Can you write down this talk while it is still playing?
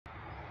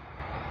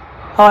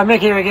Hi, Mick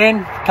here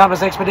again,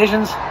 Compass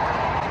Expeditions.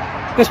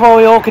 I guess while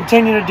we all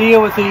continue to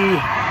deal with the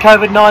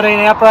COVID-19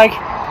 outbreak,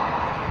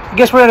 I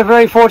guess we're in a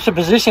very fortunate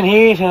position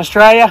here in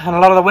Australia and a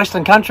lot of the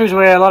Western countries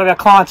where a lot of our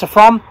clients are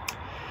from,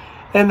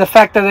 and the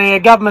fact that the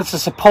governments are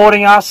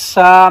supporting us,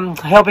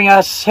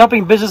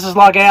 helping businesses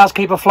like ours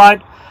keep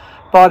afloat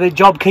by the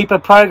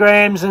JobKeeper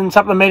programs and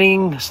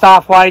supplementing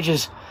staff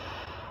wages.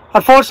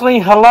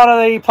 Unfortunately, a lot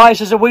of the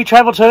places that we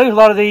travel to, a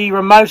lot of the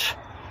remote,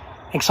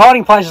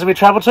 exciting places we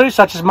travel to,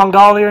 such as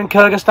Mongolia and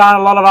Kyrgyzstan,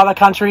 a lot of other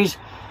countries,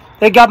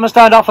 their governments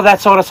don't offer that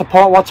sort of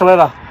support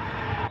whatsoever.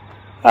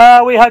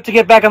 We hope to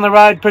get back on the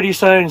road pretty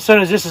soon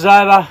as this is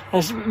over,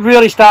 and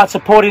really start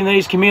supporting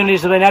these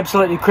communities that have been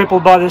absolutely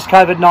crippled by this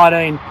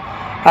COVID-19.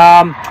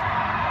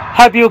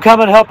 Hope you'll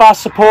come and help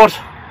us support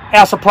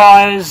our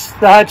suppliers,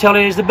 the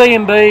hoteliers, the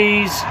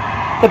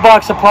B&Bs, the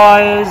bike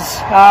suppliers,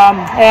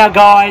 our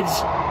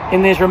guides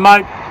in these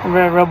remote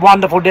and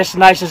wonderful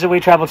destinations that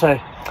we travel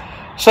to.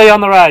 See you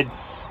on the road.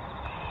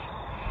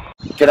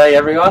 G'day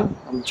everyone,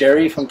 I'm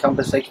Jerry from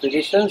Compass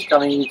Expeditions,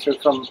 coming through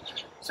from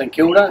St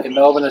Kilda in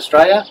Melbourne,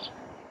 Australia.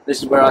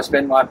 This is where I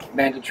spent my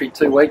mandatory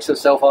 2 weeks of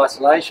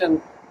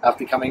self-isolation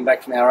after coming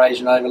back from our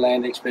Asian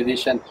Overland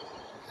expedition.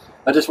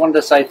 I just wanted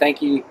to say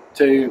thank you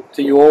to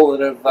you all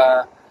that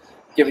have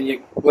given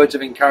you words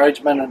of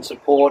encouragement and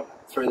support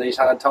through these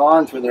hard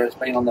times, whether it's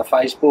been on the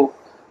Facebook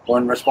or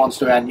in response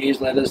to our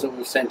newsletters that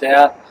we've sent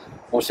out,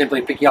 or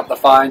simply picking up the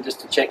phone just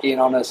to check in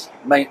on us.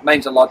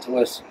 Means a lot to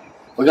us.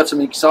 We've got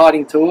some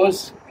exciting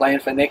tours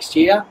planned for next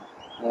year.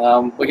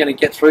 We're going to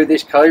get through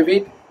this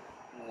COVID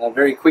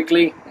very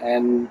quickly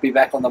and be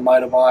back on the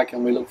motorbike,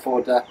 and we look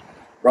forward to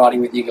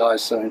riding with you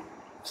guys soon.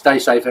 Stay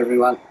safe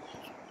everyone.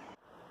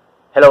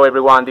 Hello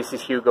everyone, this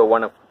is Hugo,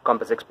 one of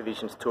Compass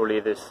Expeditions tour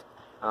leaders.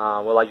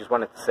 Well, I just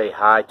wanted to say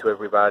hi to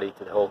everybody,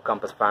 to the whole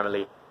Compass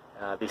family,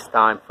 this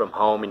time from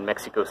home in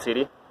Mexico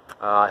City.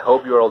 I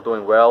hope you're all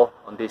doing well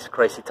on these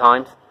crazy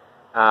times.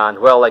 And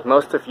well, like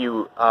most of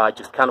you, I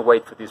just can't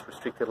wait for this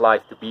restricted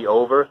life to be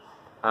over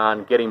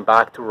and getting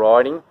back to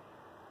riding.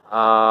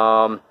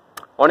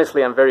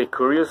 Honestly, I'm very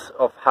curious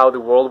of how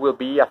the world will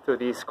be after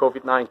this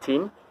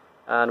COVID-19.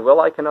 And well,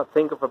 I cannot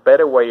think of a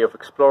better way of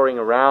exploring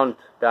around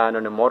than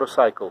on a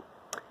motorcycle.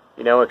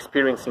 You know,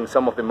 experiencing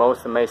some of the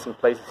most amazing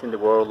places in the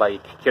world,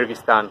 like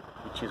Kyrgyzstan,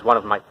 which is one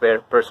of my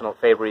personal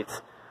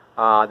favorites,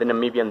 the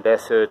Namibian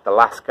desert,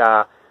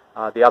 Alaska,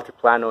 the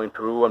Altiplano in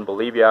Peru and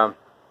Bolivia,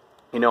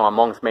 you know,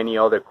 amongst many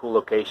other cool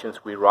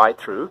locations we ride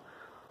through.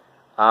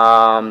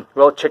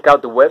 Well, check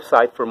out the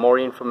website for more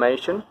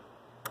information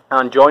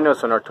and join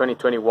us on our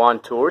 2021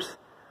 tours.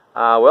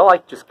 Well, I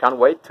just can't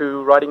wait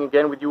to riding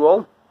again with you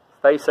all.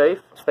 Stay safe,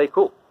 stay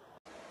cool.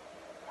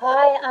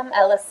 Hi, I'm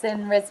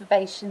Alison,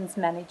 Reservations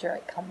Manager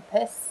at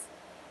Compass.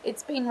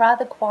 It's been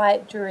rather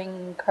quiet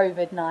during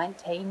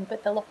COVID-19,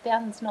 but the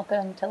lockdown's not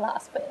going to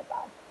last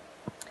forever.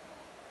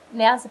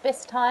 Now's the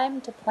best time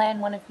to plan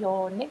one of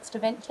your next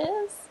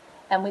adventures,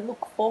 and we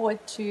look forward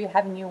to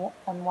having you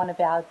on one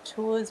of our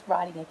tours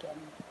riding again.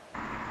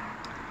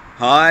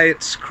 Hi,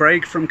 it's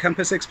Craig from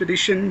Compass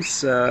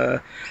Expeditions.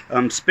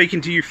 I'm speaking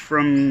to you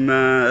from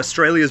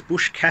Australia's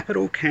bush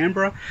capital,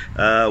 Canberra,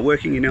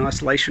 working in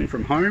isolation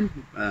from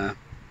home.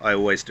 I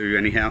always do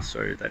anyhow,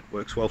 so that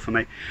works well for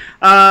me.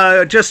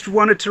 Just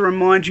wanted to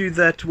remind you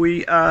that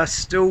we are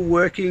still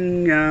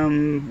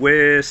working.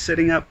 We're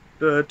setting up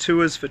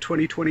tours for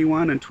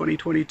 2021 and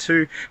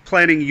 2022,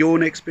 planning your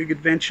next big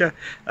adventure.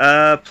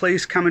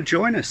 Please come and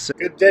join us.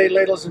 Good day,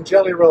 ladles and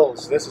jelly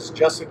rolls. This is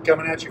Justin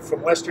coming at you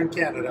from Western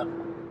Canada.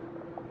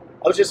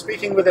 I was just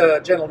speaking with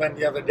a gentleman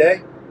the other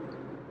day,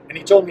 and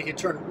he told me he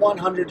turned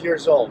 100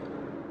 years old.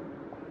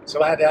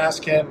 So I had to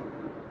ask him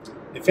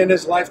if in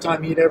his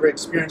lifetime he'd ever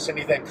experienced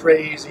anything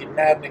crazy,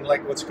 maddening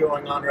like what's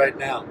going on right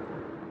now.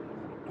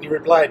 And he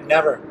replied,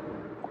 never.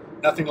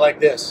 Nothing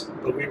like this,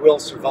 but we will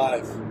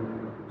survive.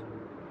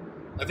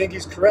 I think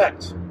he's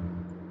correct.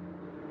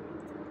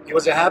 He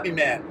was a happy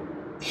man,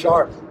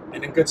 sharp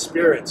and in good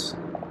spirits,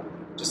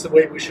 just the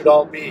way we should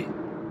all be.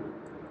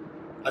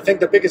 I think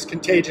the biggest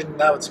contagion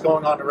now that's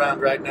going on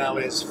around right now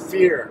is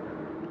fear.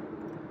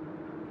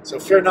 So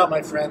fear not,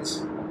 my friends.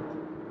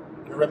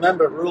 And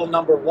remember rule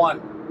number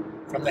 1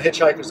 from the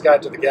Hitchhiker's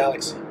Guide to the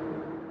Galaxy.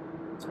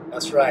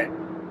 That's right,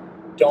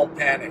 don't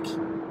panic.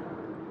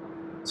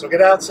 So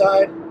get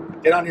outside,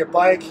 get on your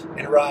bike,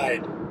 and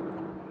ride.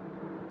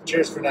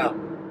 Cheers for now.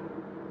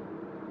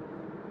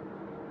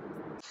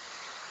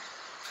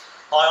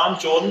 Hi, I'm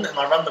Jordan and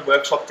I run the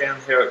workshop down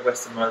here at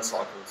Western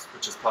Motorcycles,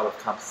 which is part of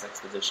Compass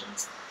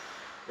Expeditions.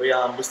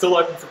 We're still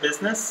open for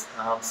business,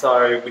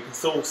 so we can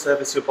still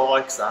service your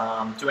bikes,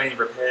 do any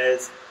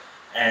repairs,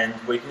 and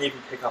we can even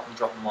pick up and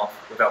drop them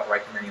off without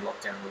breaking any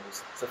lockdown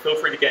rules. So feel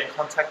free to get in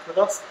contact with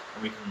us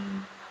and we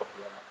can help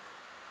you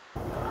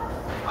out.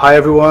 Hi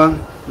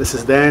everyone, this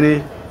is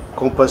Danny,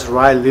 Compass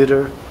Ride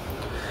Leader.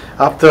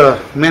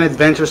 After many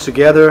adventures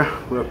together,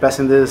 we're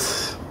passing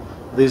these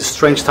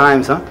strange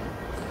times, huh?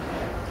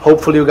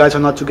 Hopefully you guys are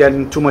not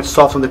getting too much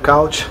soft on the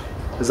couch,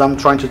 as I'm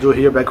trying to do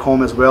here back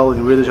home as well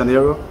in Rio de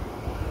Janeiro.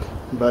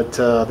 But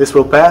this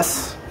will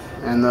pass,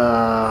 and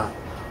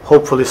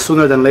hopefully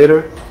sooner than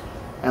later,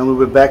 and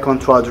we'll be back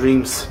onto our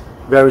dreams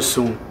very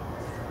soon.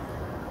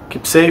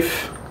 Keep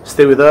safe,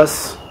 stay with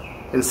us,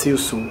 and see you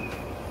soon.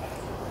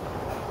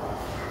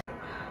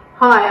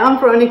 Hi, I'm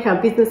Veronica,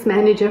 Business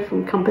Manager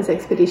from Compass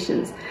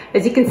Expeditions.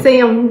 As you can see,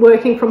 I'm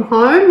working from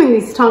home in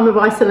this time of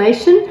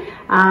isolation.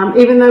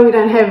 Even though we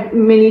don't have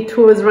many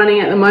tours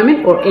running at the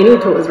moment, or any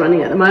tours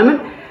running at the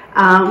moment,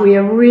 we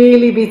are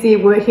really busy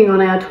working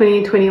on our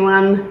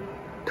 2021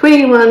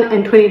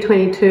 and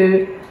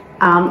 2022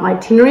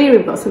 itinerary.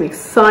 We've got some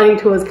exciting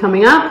tours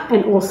coming up,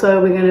 and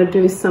also we're going to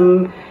do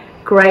some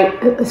great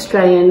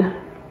Australian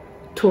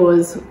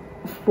tours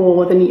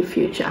for the near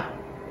future.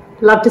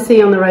 Love to see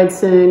you on the road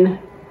soon.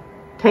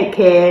 Take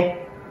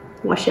care,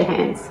 wash your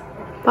hands.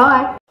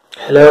 Bye.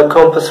 Hello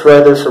Compass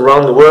riders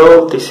around the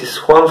world, this is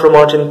Juan from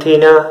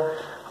Argentina.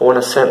 I want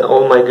to send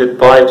all my good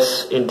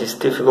vibes in these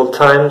difficult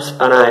times,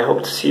 and I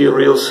hope to see you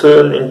real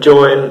soon,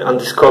 enjoying and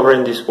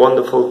discovering this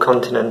wonderful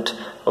continent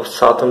of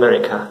South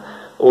America.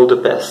 All the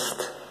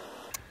best.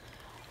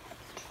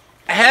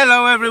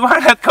 Hello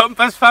everyone at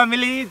Compass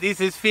family, this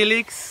is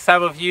Felix.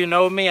 Some of you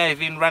know me, I've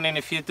been running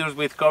a few tours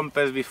with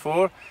Compass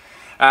before.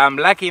 I'm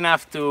lucky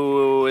enough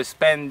to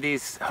spend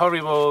these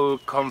horrible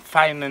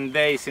confinement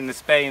days in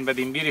Spain, but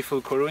in beautiful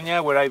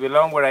Coruña, where I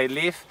belong, where I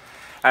live.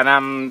 And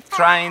I'm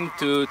trying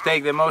to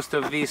take the most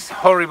of this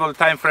horrible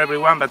time for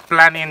everyone, but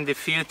planning the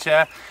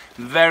future,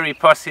 very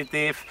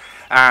positive.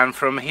 And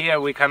from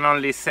here we can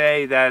only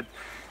say that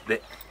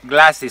the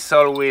glass is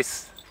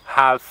always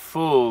half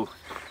full.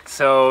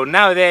 So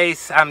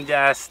nowadays I'm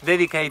just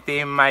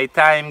dedicating my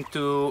time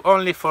to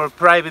only for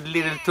private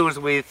little tours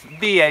with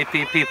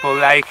VIP people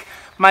like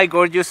my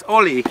gorgeous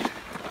Oli.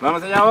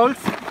 Vamos allá, Ols.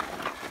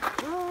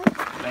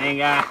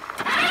 Venga.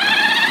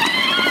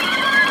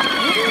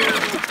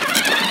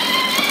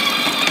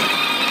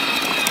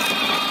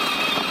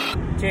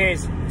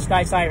 Cheers.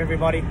 Stay safe,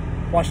 everybody.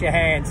 Wash your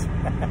hands.